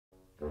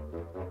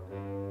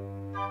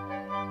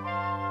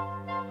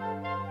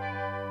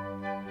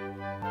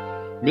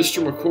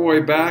Mr.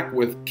 McCoy back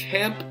with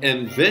Camp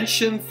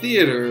Invention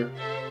Theater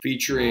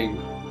featuring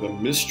The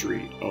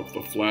Mystery of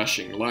the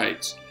Flashing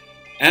Lights.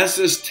 As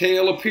this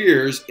tale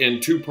appears in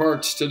 2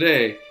 parts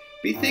today,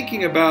 be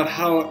thinking about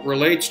how it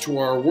relates to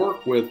our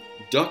work with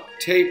Duct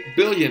Tape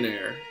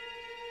Billionaire.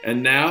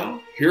 And now,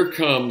 here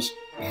comes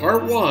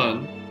part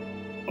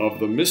 1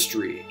 of The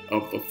Mystery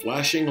of the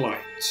Flashing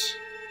Lights.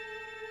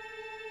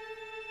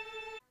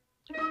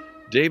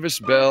 Davis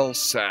Bell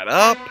sat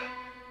up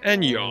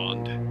and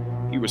yawned.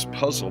 He was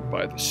puzzled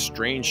by the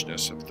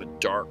strangeness of the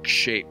dark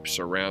shapes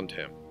around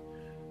him.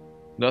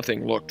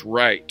 Nothing looked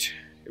right.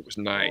 It was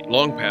night,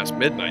 long past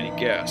midnight, he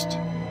guessed.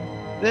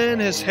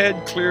 Then his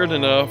head cleared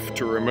enough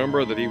to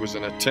remember that he was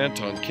in a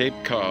tent on Cape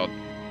Cod,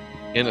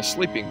 in a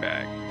sleeping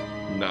bag,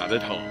 not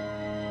at home,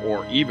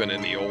 or even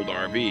in the old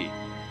RV.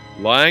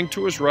 Lying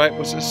to his right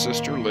was his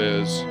sister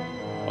Liz.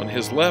 On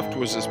his left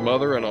was his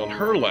mother, and on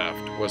her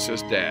left was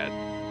his dad,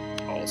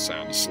 all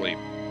sound asleep.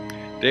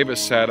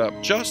 Davis sat up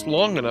just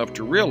long enough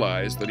to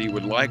realize that he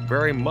would like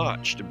very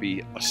much to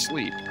be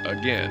asleep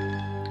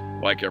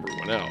again, like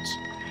everyone else.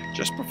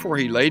 Just before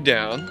he lay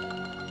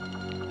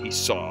down, he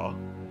saw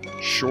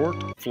short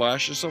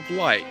flashes of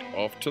light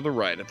off to the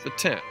right of the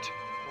tent.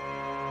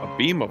 A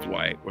beam of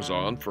light was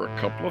on for a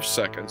couple of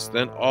seconds,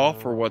 then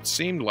off for what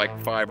seemed like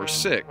 5 or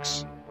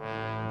 6,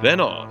 then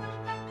on,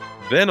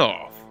 then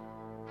off.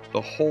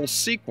 The whole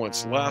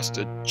sequence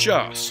lasted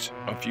just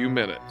a few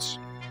minutes.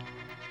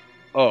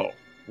 Oh,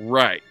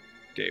 right,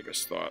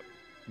 Davis thought,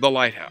 the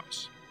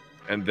lighthouse.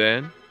 And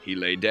then he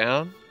lay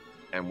down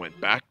and went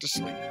back to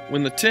sleep.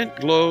 When the tent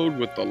glowed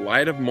with the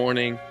light of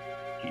morning,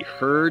 he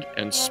heard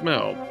and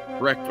smelled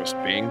breakfast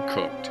being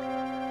cooked.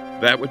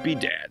 That would be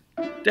Dad.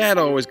 Dad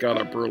always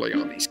got up early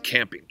on these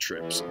camping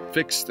trips and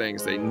fixed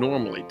things they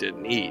normally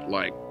didn't eat,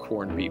 like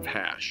corned beef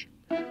hash.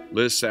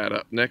 Liz sat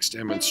up next to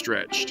him and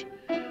stretched.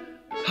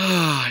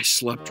 I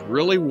slept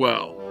really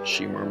well,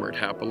 she murmured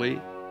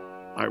happily.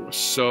 I was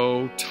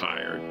so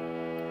tired.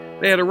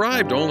 They had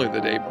arrived only the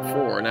day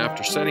before, and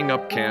after setting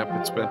up camp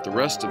had spent the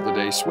rest of the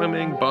day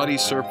swimming, body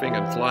surfing,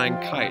 and flying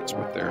kites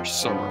with their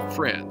summer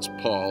friends,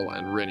 Paul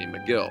and Rennie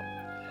McGill.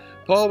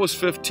 Paul was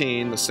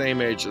 15, the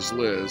same age as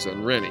Liz,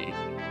 and Rennie,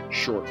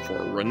 short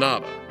for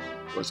Renata,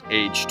 was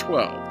age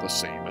 12, the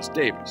same as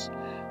Davis.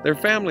 Their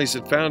families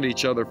had found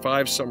each other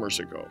 5 summers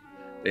ago.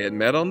 They had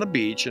met on the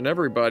beach, and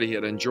everybody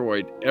had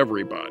enjoyed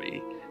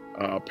everybody,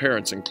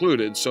 parents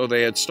included, so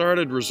they had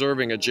started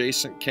reserving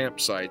adjacent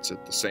campsites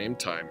at the same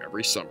time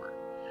every summer.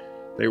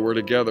 They were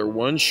together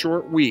 1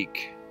 short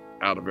week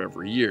out of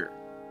every year.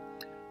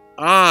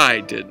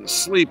 I didn't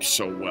sleep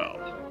so well,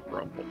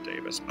 grumbled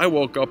Davis. I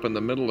woke up in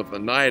the middle of the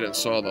night and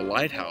saw the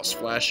lighthouse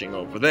flashing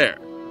over there.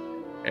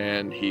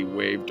 And he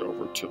waved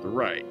over to the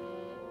right.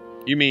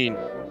 You mean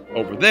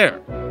over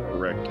there,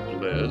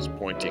 corrected Liz,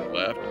 pointing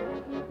left.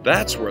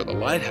 That's where the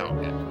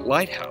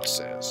lighthouse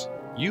is.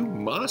 You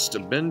must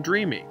have been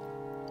dreaming.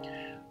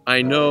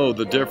 I know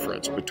the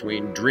difference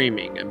between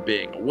dreaming and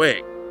being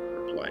awake,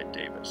 replied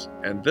Davis.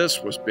 And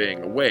this was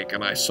being awake,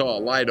 and I saw a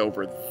light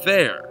over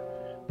there,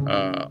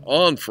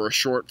 on for a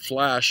short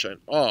flash and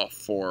off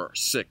for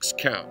 6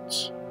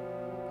 counts.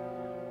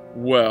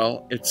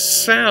 Well, it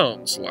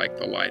sounds like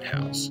the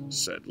lighthouse,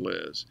 said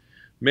Liz.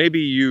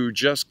 Maybe you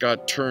just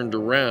got turned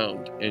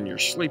around in your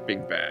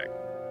sleeping bag.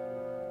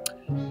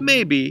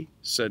 Maybe,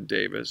 said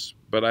Davis,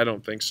 but I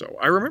don't think so.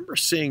 I remember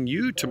seeing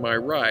you to my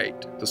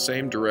right, the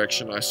same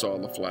direction I saw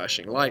the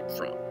flashing light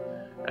from.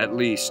 At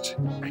least,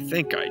 I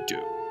think I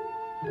do.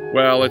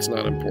 Well, it's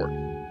not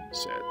important, he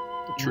said.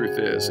 The truth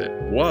is, it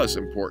was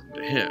important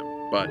to him,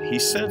 but he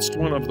sensed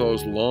one of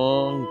those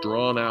long,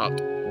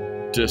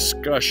 drawn-out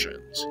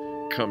discussions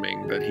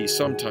coming that he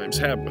sometimes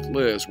had with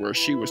Liz, where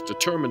she was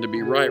determined to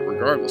be right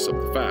regardless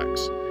of the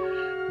facts.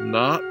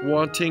 Not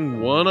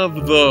wanting one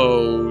of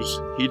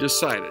those, he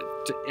decided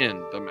to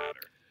end the matter.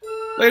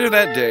 Later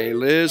that day,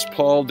 Liz,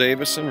 Paul,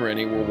 Davis, and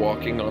Rennie were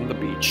walking on the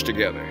beach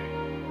together.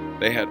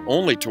 They had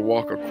only to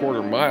walk a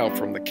quarter mile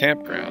from the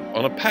campground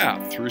on a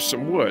path through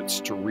some woods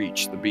to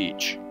reach the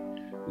beach.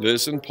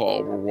 Liz and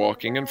Paul were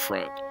walking in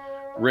front.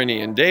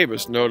 Rennie and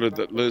Davis noted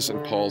that Liz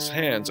and Paul's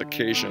hands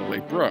occasionally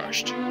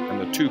brushed,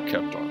 and the 2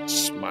 kept on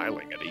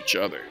smiling at each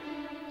other.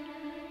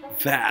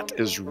 That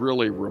is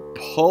really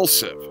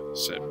repulsive,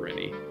 said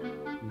Rennie.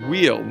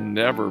 We'll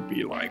never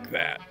be like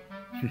that.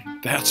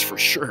 That's for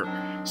sure,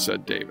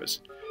 said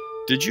Davis.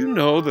 Did you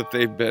know that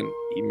they've been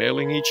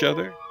emailing each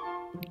other?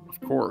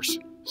 Of course,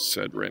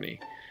 said Rennie.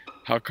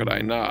 How could I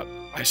not?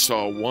 I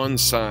saw one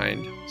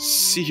signed,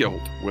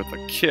 sealed with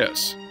a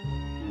kiss.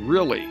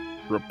 Really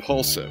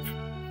repulsive.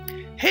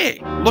 Hey,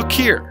 look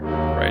here,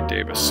 cried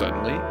Davis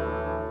suddenly.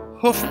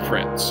 Hoof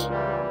prints.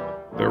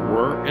 There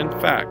were, in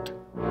fact,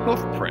 hoof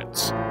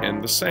prints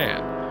in the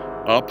sand,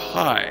 up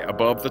high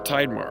above the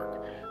tide mark.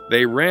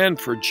 They ran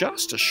for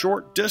just a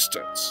short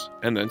distance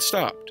and then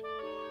stopped.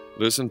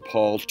 Liz and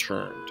Paul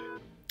turned.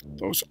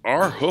 Those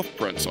are hoof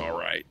prints, all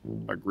right,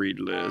 agreed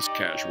Liz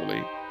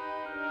casually.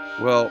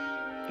 Well,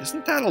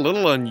 isn't that a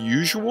little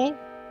unusual?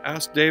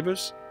 Asked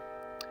Davis.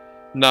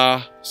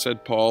 Nah,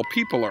 said Paul.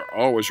 People are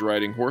always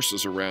riding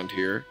horses around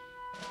here.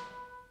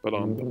 But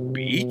on the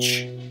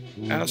beach?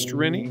 Asked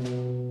Rennie.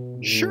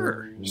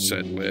 Sure,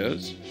 said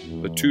Liz.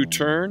 The two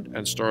turned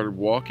and started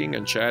walking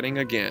and chatting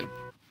again.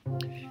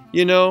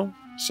 You know,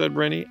 said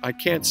Rennie, I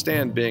can't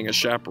stand being a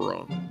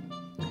chaperone.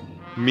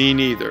 Me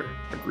neither,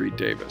 agreed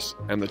Davis,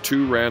 and the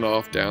two ran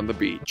off down the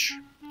beach.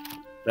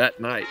 That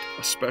night,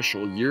 a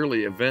special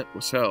yearly event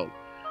was held.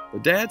 The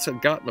dads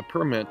had gotten a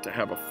permit to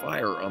have a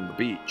fire on the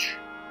beach.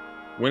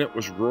 When it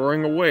was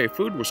roaring away,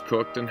 food was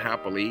cooked and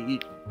happily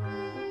eaten.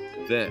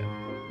 Then,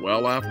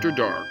 well after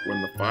dark,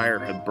 when the fire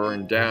had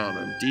burned down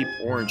and deep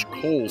orange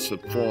coals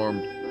had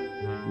formed,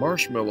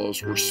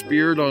 marshmallows were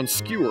speared on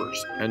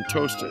skewers and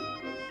toasted.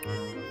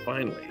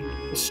 Finally,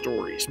 the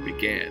stories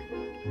began.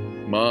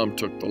 Mom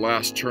took the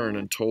last turn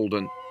and told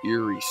an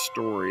eerie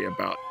story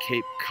about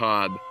Cape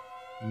Cod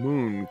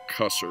moon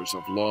cussers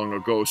of long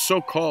ago,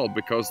 so called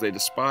because they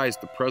despised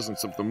the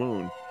presence of the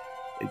moon.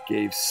 It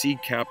gave sea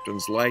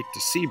captains light to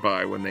see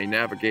by when they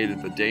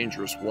navigated the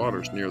dangerous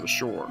waters near the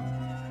shore.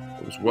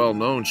 It was well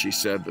known, she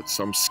said, that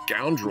some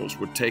scoundrels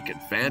would take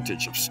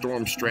advantage of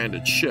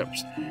storm-stranded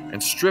ships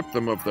and strip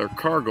them of their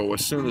cargo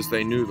as soon as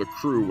they knew the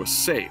crew was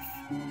safe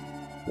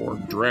or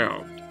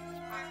drowned.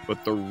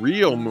 But the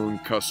real moon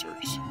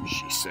cussers,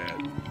 she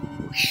said,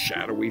 were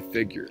shadowy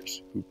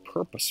figures who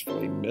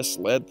purposefully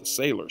misled the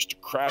sailors to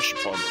crash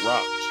upon the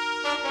rocks.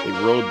 They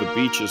rode the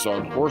beaches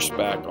on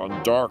horseback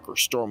on dark or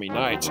stormy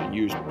nights and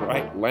used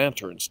bright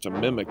lanterns to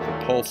mimic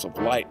the pulse of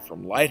light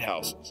from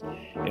lighthouses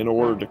in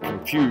order to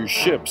confuse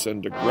ships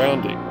into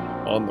grounding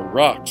on the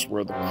rocks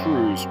where the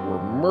crews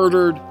were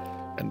murdered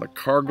and the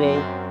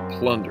cargo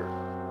plundered.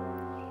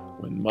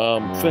 When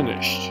Mom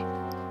finished,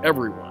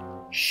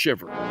 everyone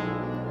shivered.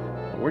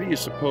 What do you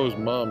suppose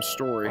Mom's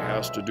story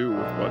has to do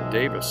with what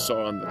Davis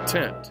saw in the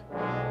tent?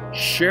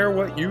 Share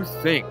what you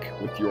think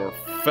with your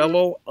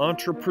fellow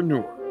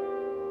entrepreneur.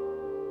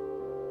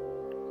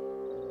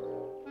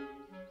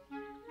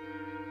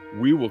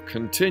 We will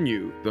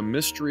continue the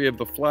mystery of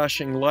the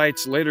flashing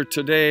lights later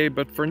today,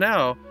 but for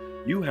now,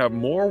 you have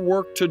more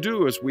work to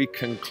do as we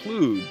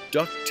conclude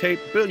Duct Tape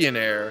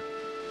Billionaire.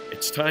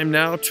 It's time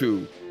now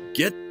to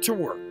get to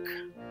work.